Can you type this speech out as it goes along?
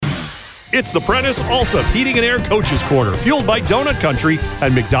It's the Prentice Alsop Heating and Air Coaches Corner, fueled by Donut Country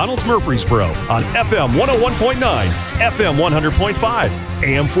and McDonald's Murfreesboro on FM 101.9, FM 100.5,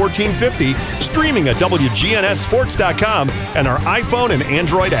 AM 1450, streaming at WGNSSports.com and our iPhone and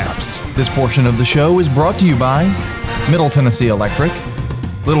Android apps. This portion of the show is brought to you by Middle Tennessee Electric,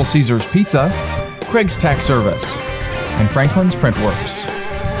 Little Caesars Pizza, Craig's Tax Service, and Franklin's Printworks.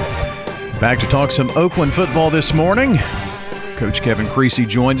 Back to talk some Oakland football this morning. Coach Kevin Creasy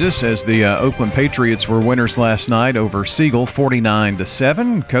joins us as the Oakland Patriots were winners last night over Siegel,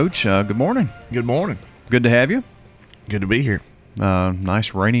 49-7. Coach, good morning. Good morning. Good to have you. Good to be here.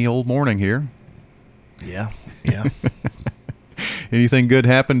 Nice rainy old morning here. Yeah. Anything good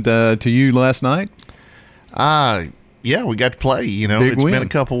happened to you last night? Yeah, we got to play. Big It's win. been a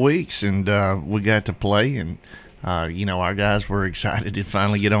couple weeks, and we got to play, and our guys were excited to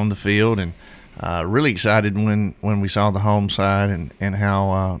finally get on the field, and really excited when we saw the home side and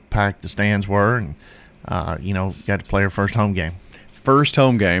how packed the stands were, and got to play our first home game. First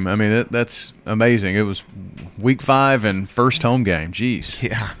home game. I mean, that's amazing. It was week 5 and first home game. Jeez.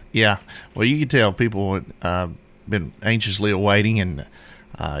 Yeah. Well, you could tell people had been anxiously awaiting, and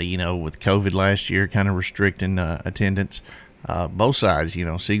with COVID last year kind of restricting attendance, both sides.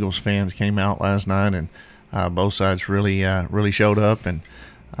 Seagulls fans came out last night, and both sides really showed up and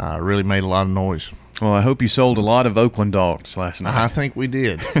really made a lot of noise. Well, I hope you sold a lot of Oakland dogs last night. I think we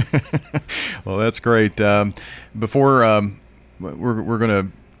did. Well, that's great. Before we're going to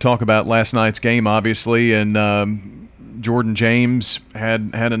talk about last night's game, obviously, and Jordan James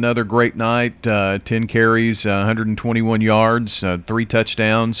had another great night. 10 carries, 121 yards, 3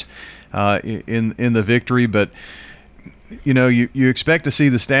 touchdowns in the victory. But you expect to see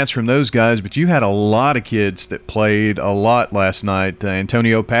the stats from those guys, but you had a lot of kids that played a lot last night.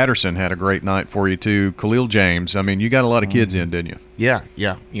 Antonio Patterson had a great night for you too. Khalil James. I mean, you got a lot of kids in, didn't you? Yeah.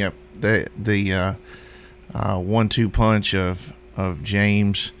 The 1-2 punch of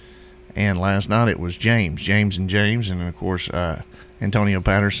James, and last night it was James, and of course Antonio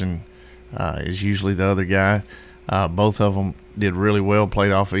Patterson is usually the other guy. Both of them did really well,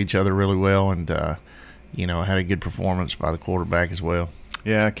 played off of each other really well, and had a good performance by the quarterback as well.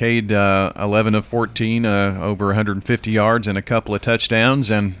 Yeah, Cade, 11 of 14, over 150 yards and a couple of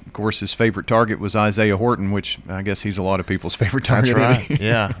touchdowns. And, of course, his favorite target was Isaiah Horton, which I guess he's a lot of people's favorite target. That's right.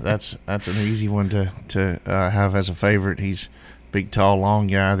 Yeah, that's an easy one to have as a favorite. He's a big, tall, long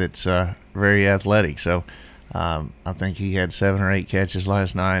guy that's very athletic. So I think he had 7 or 8 catches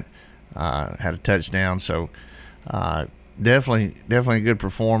last night, had a touchdown. So definitely a good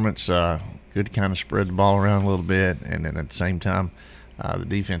performance. Good to kind of spread the ball around a little bit, and then at the same time, the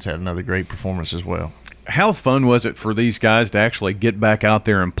defense had another great performance as well. How fun was it for these guys to actually get back out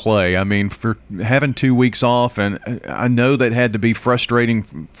there and play? I mean, for having 2 weeks off, and I know that had to be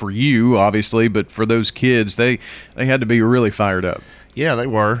frustrating for you, obviously, but for those kids, they had to be really fired up. Yeah, they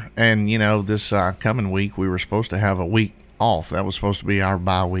were. And, this coming week, we were supposed to have a week off. That was supposed to be our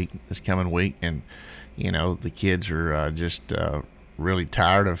bye week this coming week. And, the kids are just really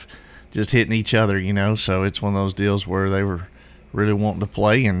tired of just hitting each other, So it's one of those deals where they were really wanting to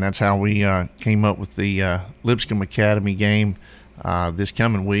play, and that's how we came up with the Lipscomb Academy game this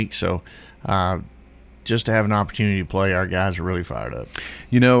coming week. So just to have an opportunity to play, our guys are really fired up.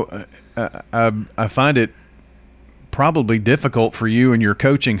 I find it probably difficult for you and your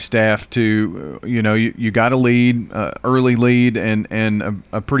coaching staff to, you got a lead, early lead, and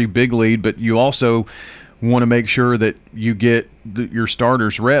a pretty big lead, but you also want to make sure that you get your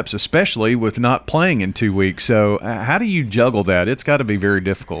starters reps, especially with not playing in 2 weeks. So how do you juggle that? It's got to be very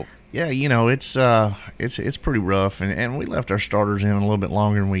difficult. Yeah, it's pretty rough, and we left our starters in a little bit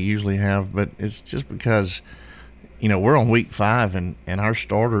longer than we usually have, but it's just because, we're on week 5, and our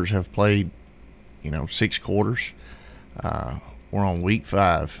starters have played, 6 quarters. We're on week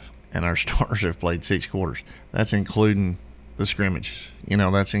 5, and our starters have played 6 quarters. That's including the scrimmage.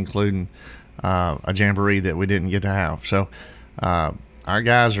 That's including a jamboree that we didn't get to have. So our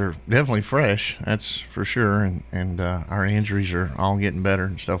guys are definitely fresh, that's for sure, and our injuries are all getting better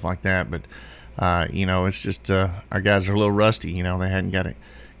and stuff like that. But it's just our guys are a little rusty. They hadn't got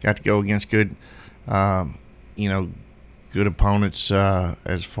to go against good opponents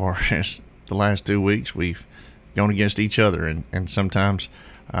as far as the last 2 weeks. We've gone against each other, and sometimes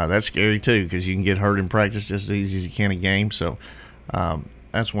that's scary too, because you can get hurt in practice just as easy as you can in game. So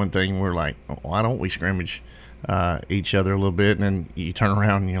that's one thing we're like, why don't we scrimmage each other a little bit? And then you turn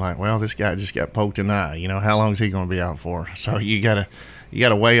around and you're like, well, this guy just got poked in the eye. How long is he going to be out for? So you gotta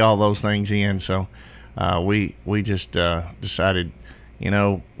weigh all those things in. So we just decided,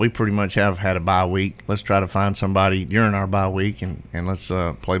 we pretty much have had a bye week. Let's try to find somebody during our bye week and let's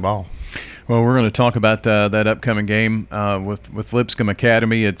play ball. Well, we're going to talk about that upcoming game with Lipscomb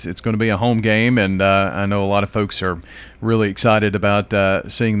Academy. It's going to be a home game, and I know a lot of folks are really excited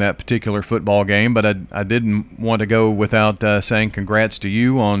about seeing that particular football game. But I didn't want to go without saying congrats to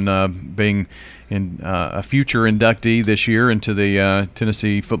you on being a future inductee this year into the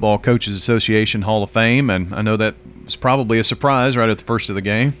Tennessee Football Coaches Association Hall of Fame. And I know that was probably a surprise right at the first of the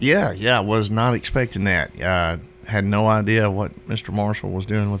game. Yeah, I was not expecting that. Had no idea what Mr. Marshall was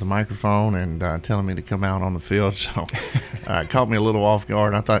doing with the microphone and telling me to come out on the field, so it caught me a little off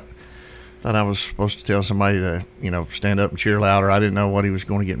guard. I thought I was supposed to tell somebody to, stand up and cheer louder. I didn't know what he was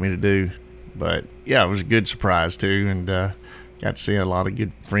going to get me to do, but yeah, it was a good surprise too, and got to see a lot of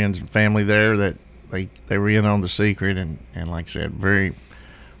good friends and family there that they were in on the secret, and like I said, very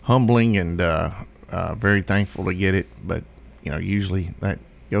humbling and very thankful to get it. But usually that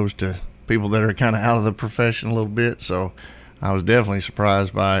goes to people that are kind of out of the profession a little bit, so I was definitely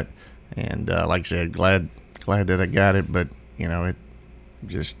surprised by it, and like I said, glad that I got it. But it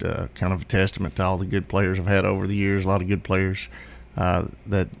just kind of a testament to all the good players I've had over the years. A lot of good players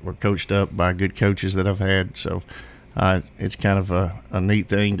that were coached up by good coaches that I've had, so it's kind of a neat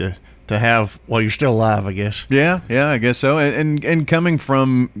thing to have while you're still alive, I guess. Yeah, I guess so. And coming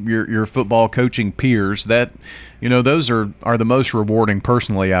from your football coaching peers, that those are the most rewarding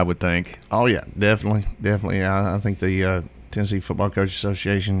personally, I would think. Oh yeah, definitely. I think the Tennessee Football Coaches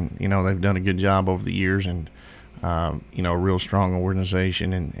Association, they've done a good job over the years, and a real strong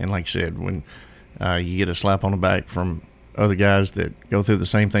organization. And like I said, when you get a slap on the back from other guys that go through the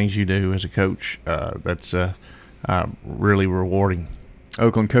same things you do as a coach, that's really rewarding.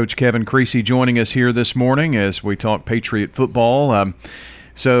 Oakland coach Kevin Creasy joining us here this morning as we talk Patriot football.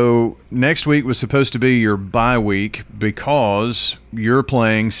 So next week was supposed to be your bye week because you're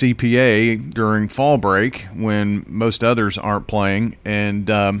playing CPA during fall break when most others aren't playing, and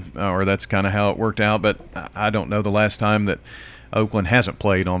or that's kind of how it worked out. But I don't know the last time that Oakland hasn't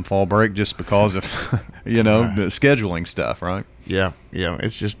played on fall break just because of the scheduling stuff, right? Yeah.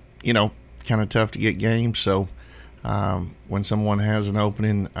 It's just kind of tough to get games, so. When someone has an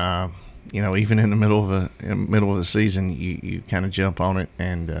opening, even in the middle of the season, you kind of jump on it,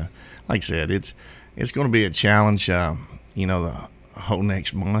 and like I said, it's going to be a challenge. The whole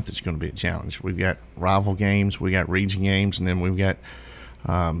next month it's going to be a challenge. We've got rival games, we got region games, and then we've got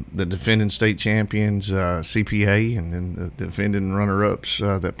the defending state champions CPA, and then the defending runner-ups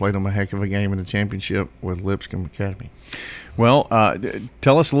that played them a heck of a game in the championship with Lipscomb Academy. Well,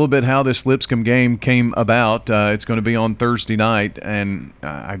 tell us a little bit how this Lipscomb game came about. It's going to be on Thursday night, and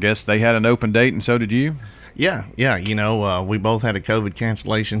I guess they had an open date, and so did you? Yeah. We both had a COVID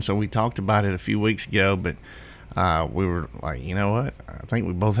cancellation, so we talked about it a few weeks ago, but we were like, you know what? I think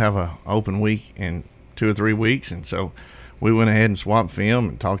we both have an open week in 2 or 3 weeks, and so we went ahead and swapped film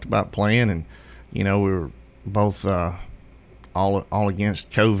and talked about playing, and, we were both all against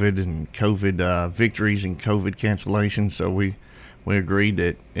COVID and COVID victories and COVID cancellations. So we agreed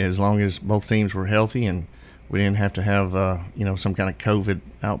that as long as both teams were healthy and we didn't have to have some kind of COVID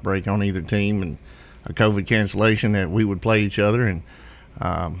outbreak on either team and a COVID cancellation, that we would play each other. And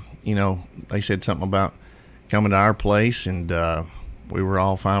they said something about coming to our place, and we were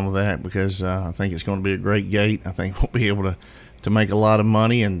all fine with that because I think it's going to be a great gate. I think we'll be able to make a lot of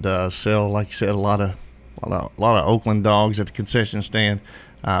money and sell, like you said, a lot of Oakland dogs at the concession stand,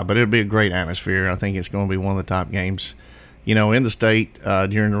 but it'll be a great atmosphere. I think it's going to be one of the top games, in the state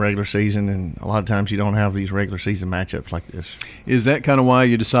during the regular season, and a lot of times you don't have these regular season matchups like this. Is that kind of why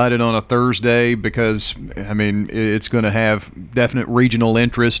you decided on a Thursday? Because, it's going to have definite regional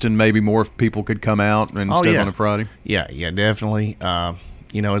interest and maybe more people could come out instead on a Friday? Yeah, definitely.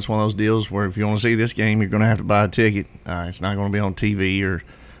 It's one of those deals where if you want to see this game, you're going to have to buy a ticket. It's not going to be on TV or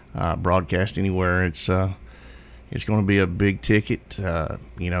broadcast anywhere. It's going to be a big ticket.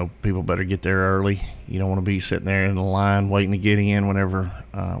 People better get there early. You don't want to be sitting there in the line waiting to get in whenever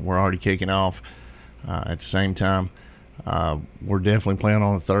we're already kicking off. At the same time, we're definitely playing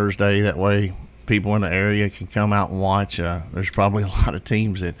on a Thursday. That way people in the area can come out and watch. There's probably a lot of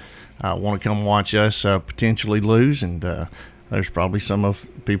teams that want to come watch us potentially lose, and there's probably some of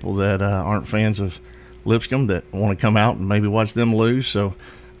people that aren't fans of Lipscomb that want to come out and maybe watch them lose. So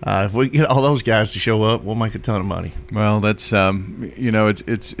if we get all those guys to show up, we'll make a ton of money. Well, that's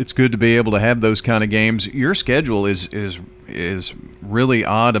it's good to be able to have those kind of games. Your schedule is really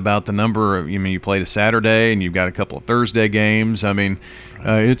odd about the number of. You played a Saturday and you've got a couple of Thursday games.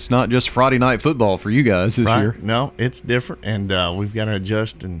 It's not just Friday night football for you guys this year. No, it's different, and we've got to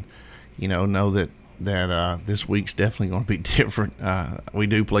adjust and know that this week's definitely going to be different. We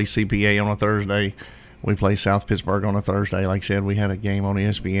do play CPA on a Thursday. we play South Pittsburgh on a Thursday. Like I said, we had a game on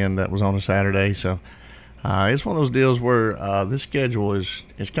ESPN that was on a Saturday. So it's one of those deals where this schedule is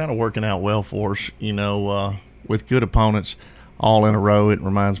kind of working out well for us, with good opponents all in a row. It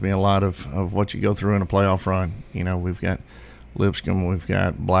reminds me a lot of what you go through in a playoff run. We've got Lipscomb, we've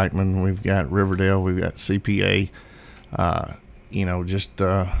got Blackman, we've got Riverdale, we've got CPA, just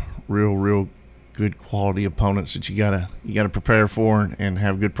real good quality opponents that you gotta prepare for and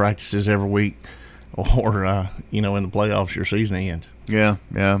have good practices every week, or in the playoffs your season ends. Yeah.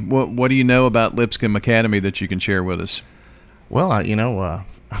 What do you know about Lipscomb Academy that you can share with us? Well, I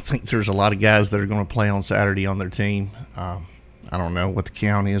think there's a lot of guys that are going to play on Saturday on their team. I don't know what the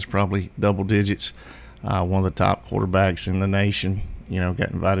count is, probably double digits. One of the top quarterbacks in the nation,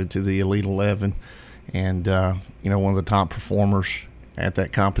 got invited to the Elite 11, and one of the top performers at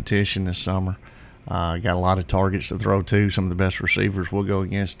that competition this summer. Got a lot of targets to throw to. Some of the best receivers we'll go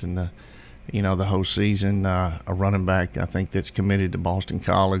against in the whole season. A running back, I think, that's committed to Boston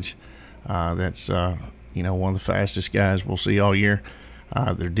College. That's one of the fastest guys we'll see all year.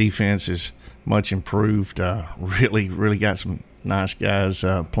 Their defense is much improved. Really got some nice guys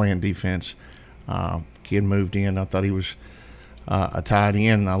playing defense. Kid moved in. I thought he was a tight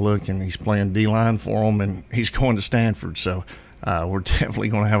end. I look, and he's playing D-line for them, and he's going to Stanford. So we're definitely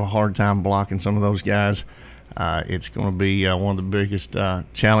going to have a hard time blocking some of those guys. It's going to be one of the biggest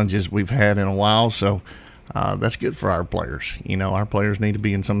challenges we've had in a while. So that's good for our players. Our players need to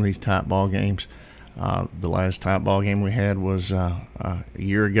be in some of these tight ball games. The last tight ball game we had was a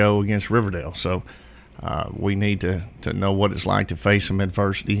year ago against Riverdale. So we need to know what it's like to face some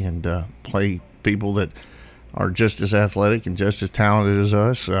adversity and play people that are just as athletic and just as talented as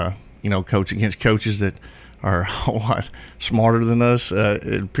us. Coach against coaches that are a whole lot smarter than us,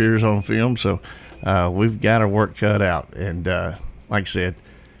 it appears on film. So we've got our work cut out. And like I said,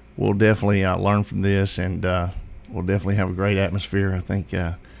 we'll definitely learn from this, and we'll definitely have a great atmosphere. I think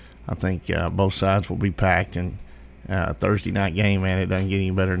both sides will be packed, and Thursday night game, man, it doesn't get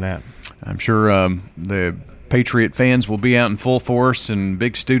any better than that. I'm sure the Patriot fans will be out in full force and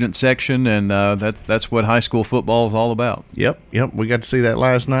big student section, and that's what high school football is all about. Yep. We got to see that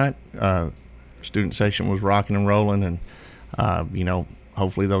last night. Student section was rocking and rolling, and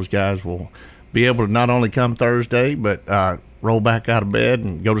hopefully those guys will be able to not only come Thursday, but roll back out of bed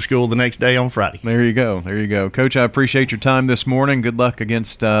and go to school the next day on Friday. There you go. Coach, I appreciate your time this morning. Good luck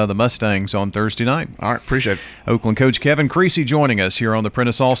against the Mustangs on Thursday night. All right, appreciate it. Oakland coach Kevin Creasy joining us here on the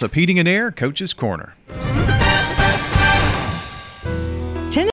Prentice Allsup Heating and Air Coach's Corner.